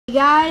Hey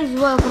guys,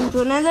 welcome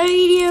to another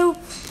video,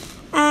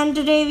 and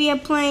today we are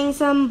playing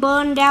some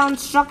burn down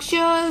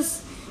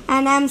structures.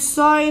 And I'm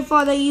sorry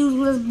for the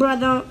useless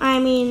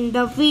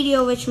the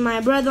video which my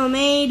brother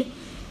made.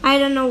 I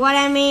don't know what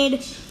I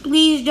made.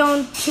 Please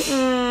don't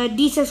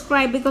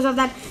desubscribe because of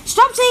that.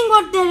 Stop saying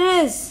what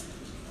there is.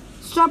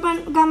 Stop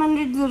and come and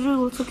read the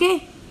rules,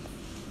 okay?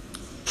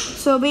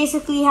 So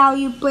basically how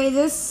you play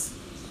this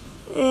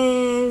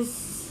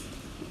is,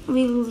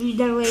 we'll read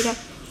that later.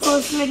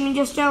 First, let me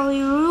just tell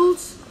you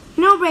rules.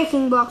 No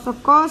breaking blocks,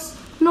 of course.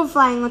 No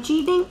flying or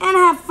cheating, and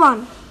have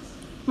fun.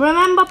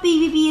 Remember,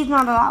 PvP is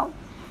not allowed.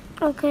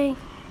 Okay.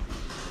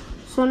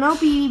 So no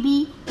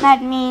PvP.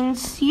 That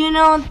means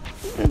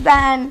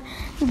then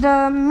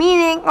the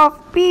meaning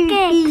of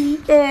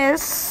PvP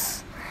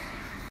is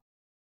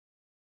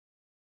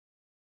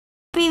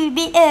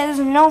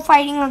no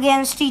fighting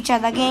against each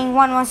other, getting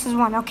 1 versus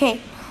 1. Okay.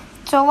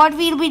 So what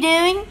we'll be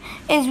doing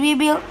is we'll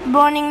be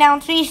burning down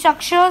 3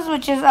 structures,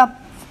 which is a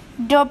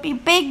derpy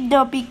pig,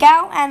 derpy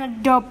cow, and a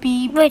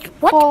derpy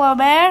polar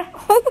bear.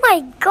 Oh my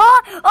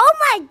god! Oh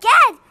my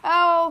god!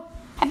 Oh,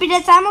 happy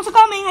death! I'm also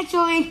coming,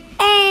 actually.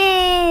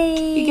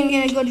 Hey! You can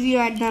get a good view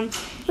at them.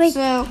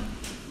 So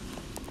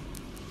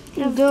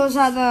those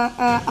are the,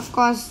 of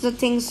course, the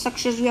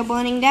structures we are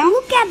burning down.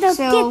 Look at the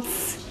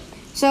kids.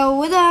 So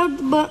without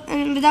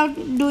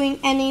doing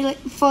any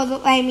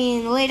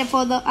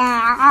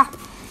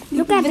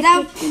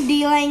without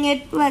delaying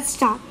it, let's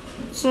start.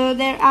 So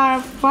there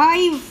are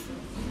 5.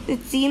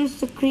 It seems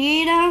the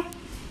creator,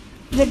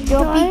 the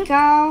derpy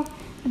cow,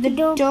 the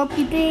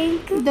derpy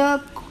pig,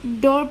 the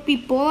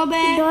derpy polar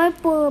bear,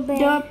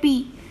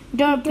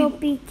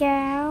 derpy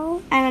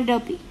cow, and a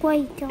derpy,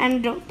 and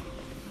a derp.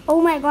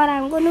 Oh my god,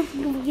 I'm gonna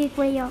get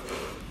creator.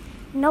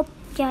 Nope,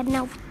 yeah,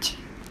 nope.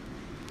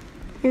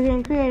 You're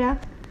going creator.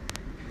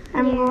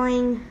 I'm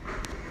going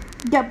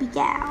derpy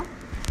cow.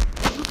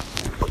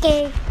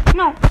 Okay.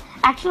 No,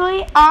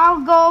 actually,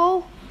 I'll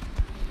go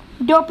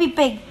derpy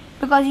pig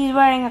because he's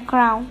wearing a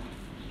crown.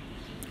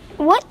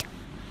 What?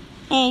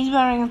 Yeah, he's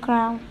wearing a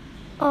crown.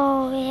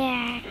 Oh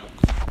yeah.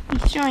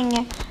 He's showing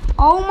it.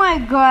 Oh my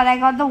god, I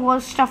got the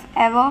worst stuff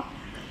ever.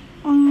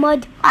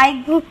 Mud.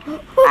 You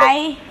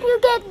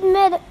get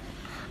mud.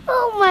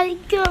 Oh my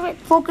god.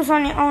 Focus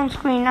on your own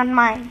screen, not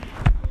mine.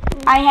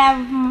 I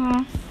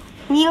have.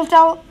 We'll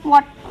tell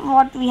what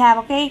we have,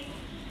 okay?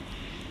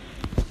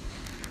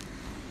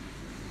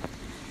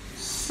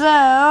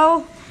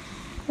 So,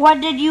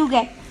 what did you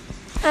get?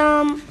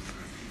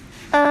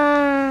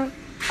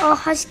 A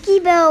husky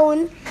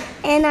bone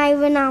and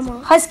iron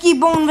armor. Husky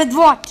bone with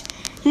what?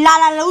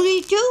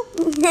 Lolly too?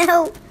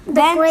 No,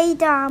 the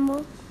great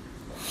armor.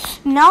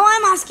 Now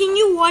I'm asking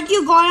you what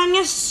you got on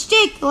your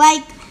stick.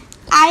 Like,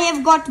 I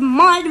have got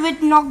mud with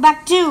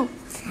knockback too.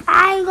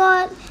 I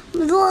got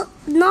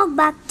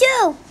knockback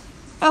too.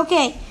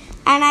 Okay,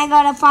 and I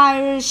got a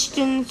fire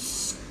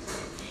resistance.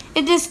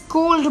 It is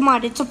cold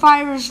mud. It's a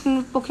fire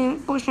resistance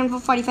potion for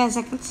 45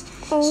 seconds.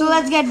 Oh. So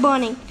let's get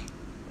burning.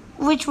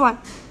 Which one?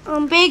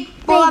 Pig,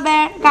 polar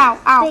bear, cow.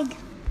 Ow.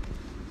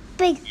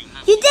 Pig.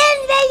 You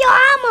didn't wear your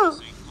armor.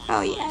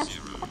 Oh yeah.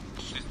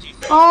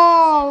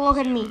 Oh, look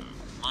at me.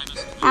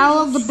 I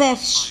look the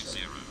best.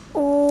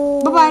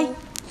 Oh. Bye bye.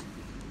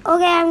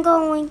 Okay, I'm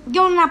going.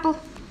 Go on, apple.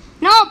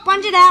 No,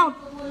 punch it out.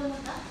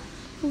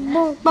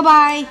 Boom. Bye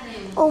bye.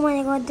 Oh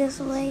my god, this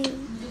way.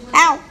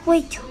 Ow.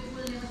 Wait.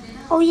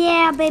 Oh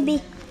yeah,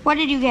 baby. What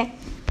did you get?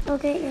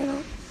 Okay,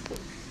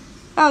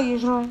 Oh, you're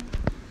throwing.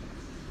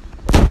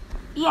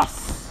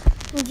 Yes.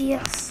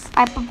 Yes.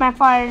 I put my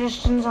fire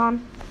resistance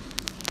on.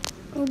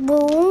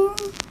 Boom.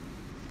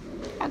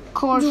 Of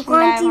course. You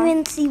can't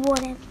even see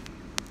what it.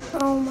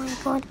 Oh my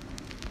god.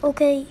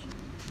 Okay.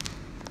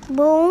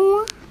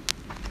 Boom.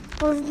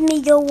 Let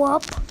me go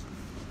up.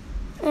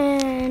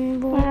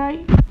 And boom.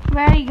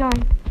 Where are you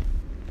going?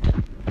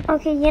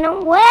 Okay, you know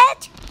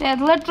what? There's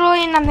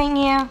literally nothing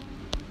here.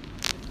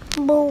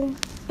 Boom.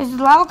 Is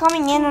the lava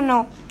coming in or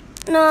no?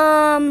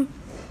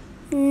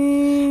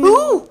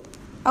 Ooh!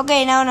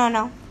 Okay,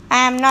 no.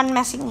 I am not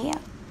messing here.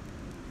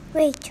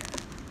 Wait.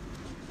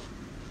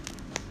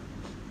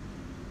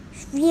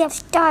 We have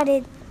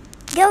started.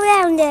 Go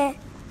down there.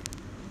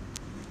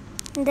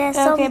 There's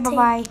something. Okay,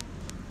 bye-bye.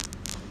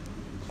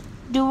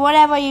 Do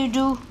whatever you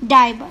do,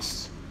 die,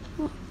 boss.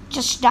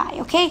 Just die,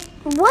 okay?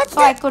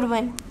 I could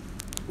win.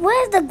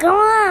 Where's the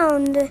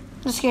ground?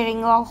 Just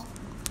kidding, lol.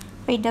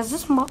 Wait, does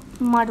this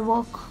mud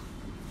work?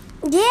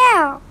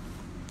 Yeah.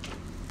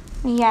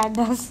 Yeah, it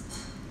does.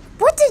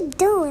 What's it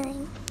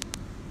doing?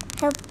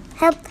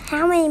 Help,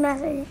 how many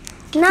messages?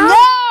 No!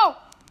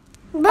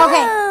 Boom.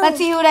 Okay, let's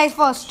see who dies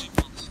first.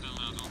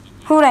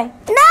 Who died?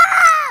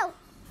 No!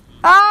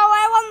 Oh,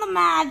 I won the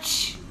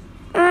match.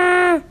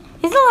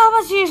 Is the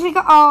lava seriously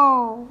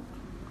oh.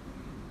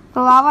 The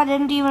lava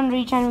didn't even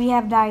reach and we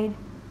have died.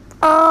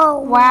 Oh,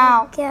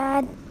 wow. My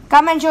God.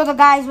 Come and show the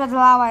guys where the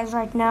lava is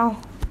right now.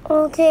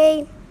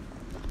 Okay.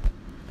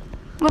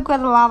 Look where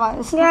the lava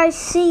is. Yeah, I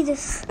see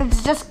this.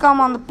 It's just come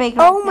on the pig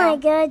right Oh my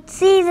God.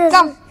 See this.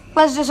 Come,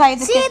 let's decide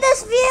this. See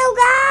this view,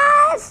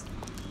 guys.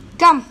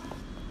 Come.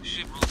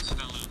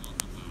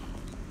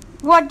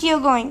 What you're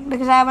going?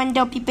 Because I went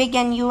derpy pig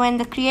and you went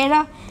the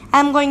creator.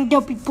 I'm going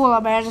derpy polar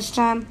bear this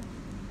time.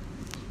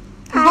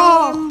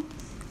 I'm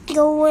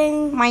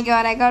going My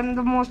God, I got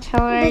the most the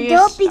hilarious.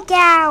 derpy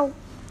cow.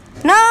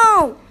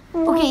 No.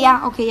 Okay,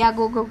 yeah,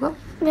 go.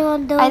 No,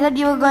 I thought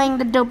you were going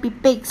the derpy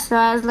pig, so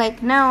I was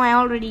like, no, I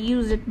already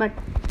used it, but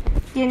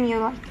then you're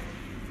like,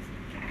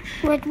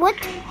 Wait, what?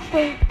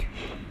 Wait.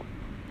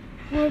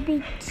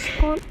 Maybe it's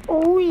gone.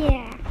 Oh,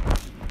 yeah.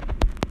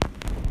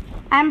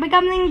 I'm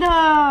becoming the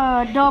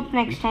derp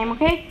next time,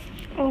 okay?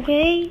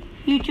 Okay.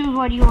 You choose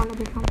what you want to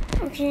become.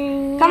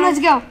 Okay. Come, let's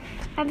go.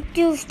 I'm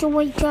just to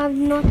wait.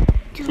 I'm not.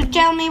 So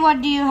tell me,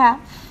 what do you have?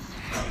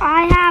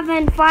 I have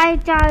an fire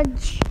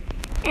charge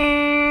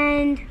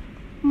and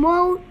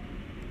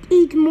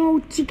eat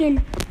more chicken.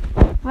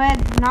 Where?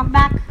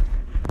 Knockback?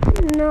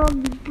 No,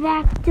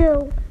 back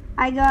too.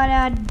 I got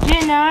a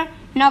dinner,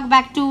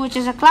 knockback 2, which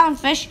is a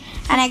clownfish,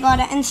 and I got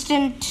an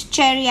instant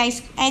cherry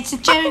ice. It's a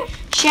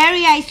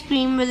cherry ice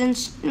cream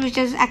which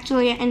is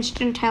actually an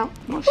instant health.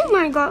 Oh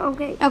my god,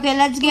 okay. Okay,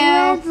 let's go.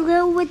 Let's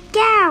go with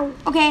cow.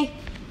 Okay.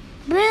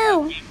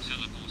 Boom.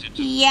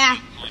 Yeah.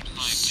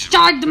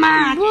 Start the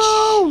match.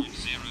 Boom.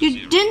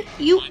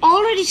 You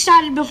already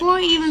started before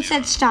you even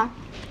said start.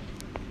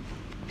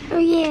 Oh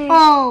yeah.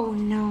 Oh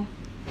no.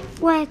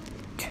 What?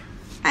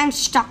 I'm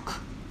stuck.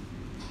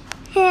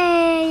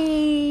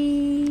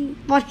 Hey.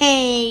 But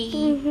hey,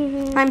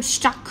 I'm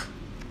stuck.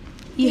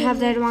 You have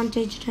the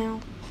advantage now.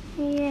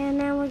 Yeah,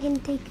 now I can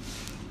take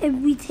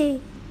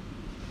everything.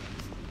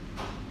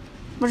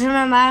 But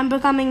remember, I'm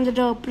becoming the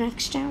derp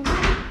next time.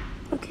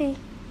 Okay.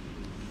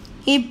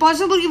 He'll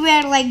possibly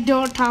wear like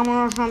dirt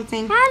armor or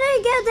something. How did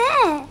I get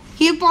there?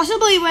 He'll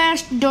possibly wear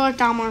dirt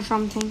armor or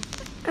something.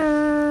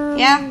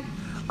 Yeah?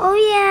 Oh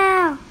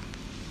yeah.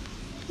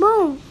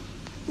 Boom.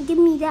 Give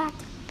me that.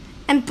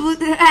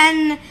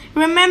 And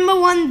remember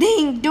one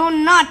thing, do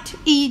not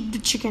eat the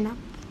chicken up.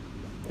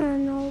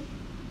 No.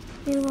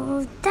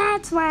 Well,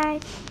 that's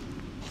right.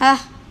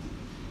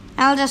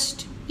 I'll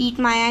just eat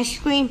my ice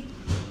cream.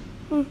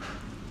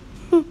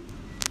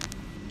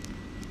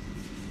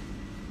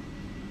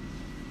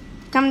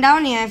 Come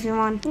down here if you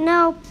want.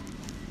 No.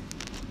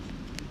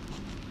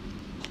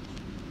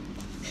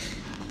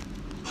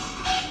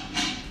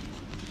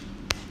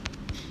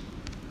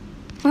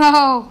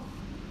 Oh.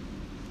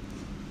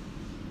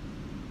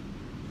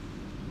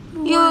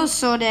 You're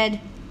so dead.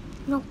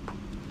 Nope.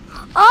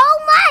 Oh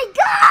my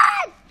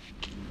god!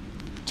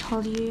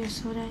 Told you you're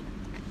so dead.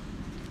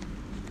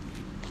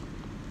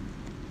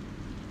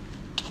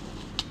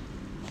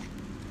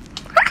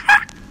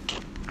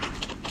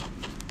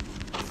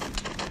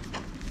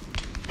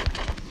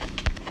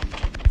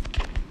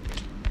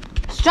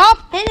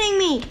 Stop hitting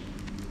me!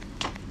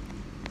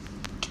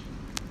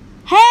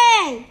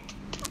 Hey!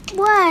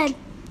 What?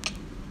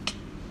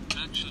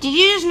 Did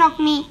you just knock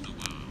me?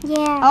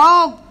 Yeah.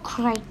 Oh,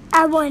 great.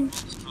 I won.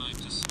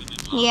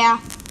 Yeah.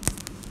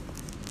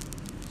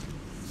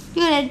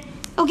 You did.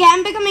 Okay,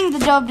 I'm becoming the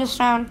derp this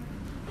round.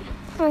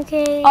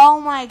 Okay. Oh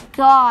my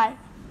god.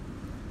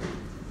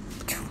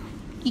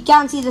 You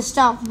can't see the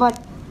stuff,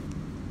 but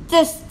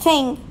this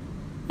thing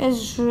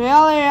is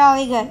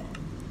really good.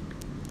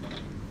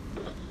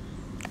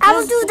 I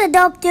will do the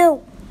dope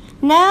too.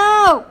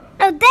 No!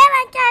 Oh, then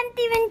I can't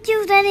even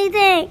choose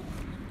anything.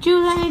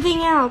 Choose anything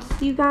else.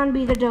 You can't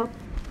be the derp.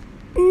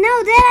 No,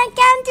 then I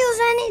can't choose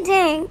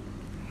anything.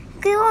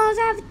 You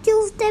also have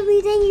choose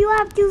everything. You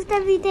have choose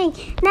everything.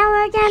 Now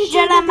I can't choose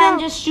Shut up the and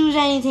dope. just choose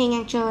anything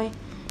actually.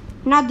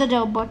 Not the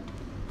derp, but...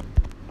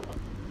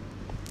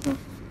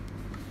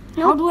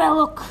 How do I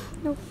look?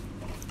 Nope.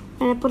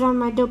 And I put on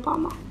my derp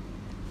armor.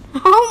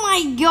 Oh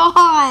my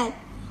god!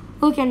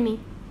 Look at me.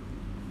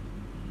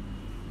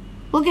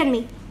 Look at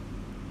me.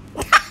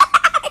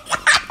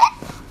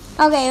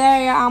 Okay,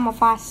 wear your armor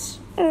fast.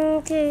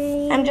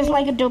 Okay. I'm just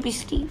like a dopey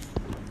Steve.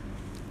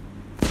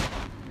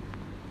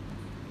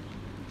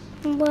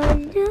 But,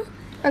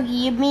 Okay,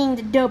 you're being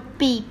the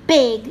dopey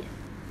pig.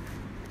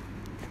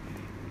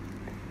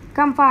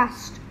 Come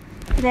fast.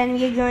 Then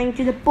we're going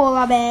to the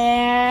polar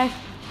bear.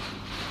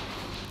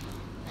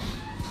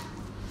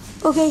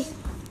 Okay.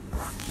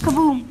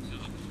 Kaboom.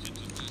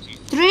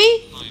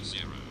 3,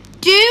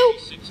 2.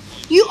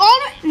 You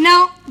already...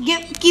 No,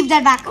 keep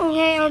that back.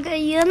 okay.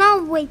 You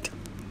know, wait.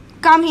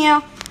 Come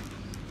here.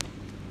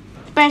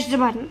 Press the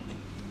button.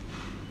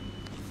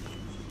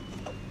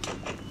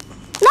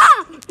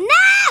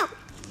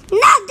 No,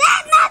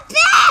 that's not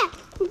fair.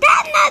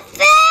 That's not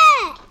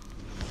fair.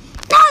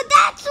 No,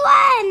 that's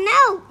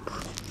why.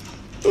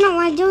 No,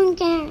 I don't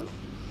care.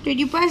 Did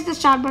you press the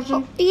start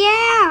button?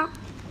 Yeah.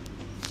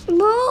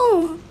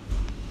 Boom.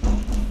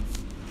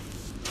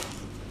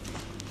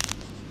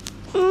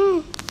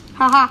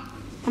 Haha.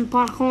 I'm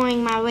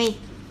parkouring my way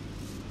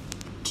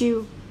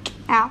to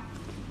out.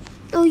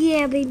 Oh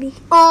yeah, baby.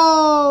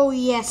 Oh,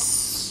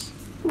 yes.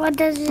 What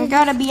does I it?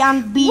 gotta be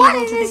unbeatable What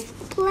is today. this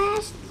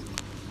plastic?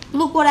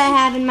 Look what I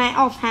have in my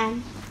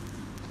offhand.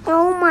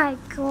 Oh my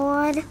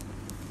god.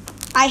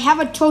 I have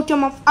a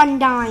totem of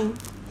undying.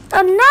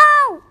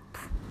 Oh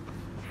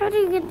no! How do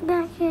you get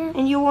back here?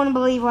 And you won't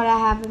believe what I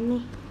have with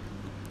me.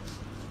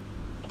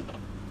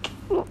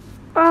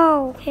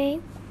 Oh,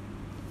 okay.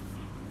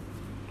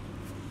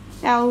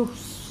 Oh,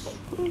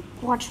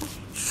 watch.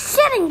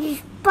 Shitting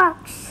these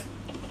bucks.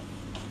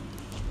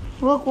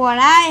 Look what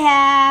I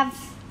have.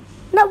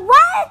 No,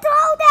 why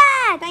throw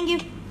that? Thank you.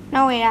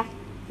 No, wait.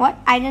 What?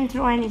 I didn't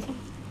throw anything.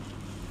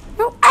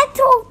 No, I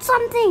threw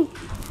something.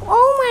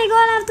 Oh my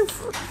god, I have to...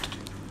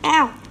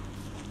 Ow.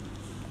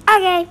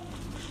 Okay.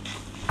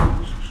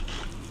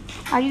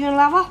 Are you in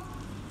lava?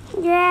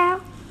 Yeah,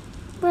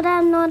 but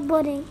I'm not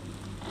burning.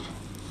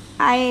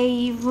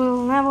 I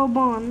will never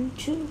burn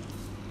too.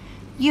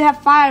 You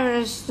have fire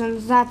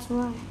resistance, that's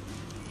why.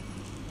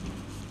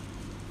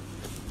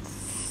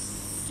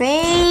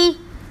 See?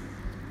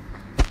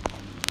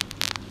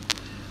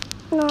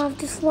 No, I have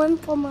to swim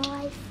for my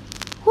life.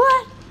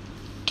 What?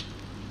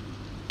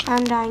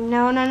 And I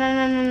no.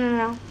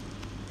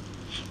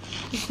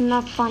 It's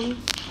not funny.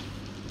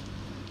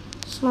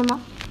 Swim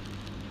up.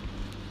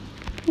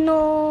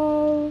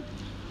 No.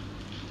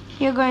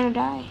 You're going to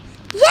die.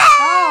 Yes!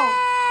 Oh.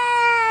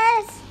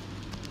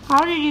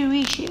 How did you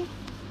reach here?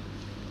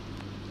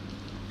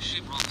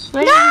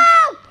 Where did No!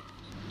 you...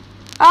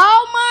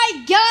 Oh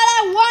my god,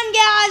 I won,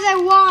 guys! I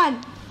won!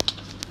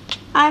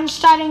 I'm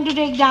starting to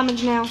take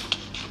damage now.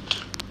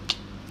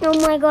 Oh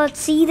my god,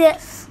 see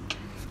this.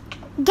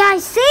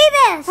 Guys, see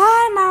this!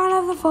 I'm out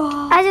of the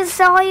fall. I just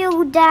saw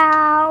you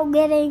down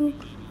getting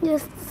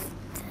just...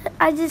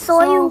 I just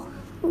saw you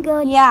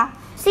go. Yeah.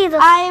 See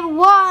this. I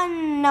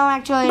won! No,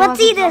 actually, But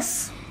see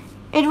this.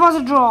 It was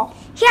a draw.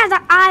 Here's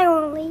the eye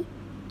only.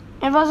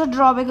 It was a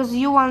draw because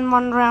you won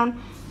one round.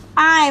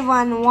 I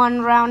won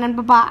one round and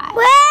bye-bye.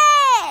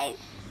 Wait!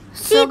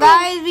 So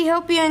guys, we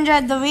hope you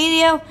enjoyed the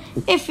video.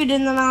 If you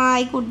didn't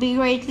like, would be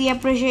greatly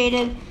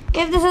appreciated.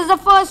 If this is the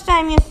first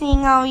time you're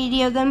seeing our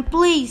video, then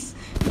please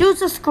do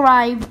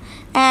subscribe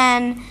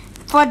and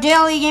for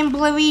daily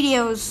gameplay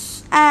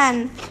videos.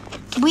 And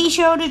be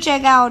sure to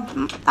check out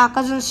our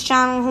cousin's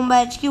channel,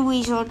 Humba HQ.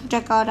 Be sure to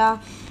check out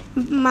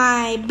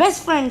my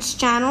best friend's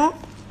channel,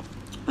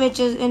 which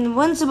is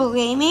Invincible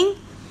Gaming.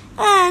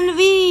 And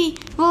we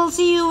will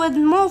see you with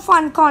more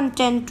fun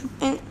content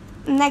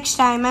next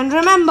time. And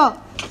remember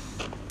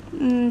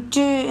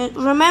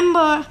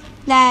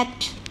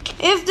that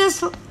if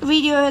this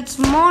video hits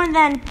more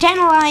than 10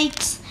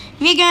 likes,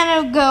 we're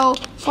gonna go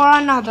for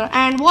another.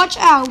 And watch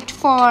out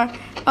for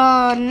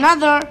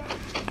another.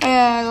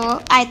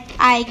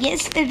 I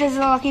guess it is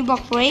a lucky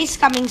block race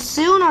coming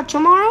soon or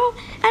tomorrow.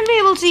 And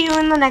we will see you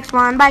in the next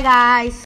one. Bye, guys.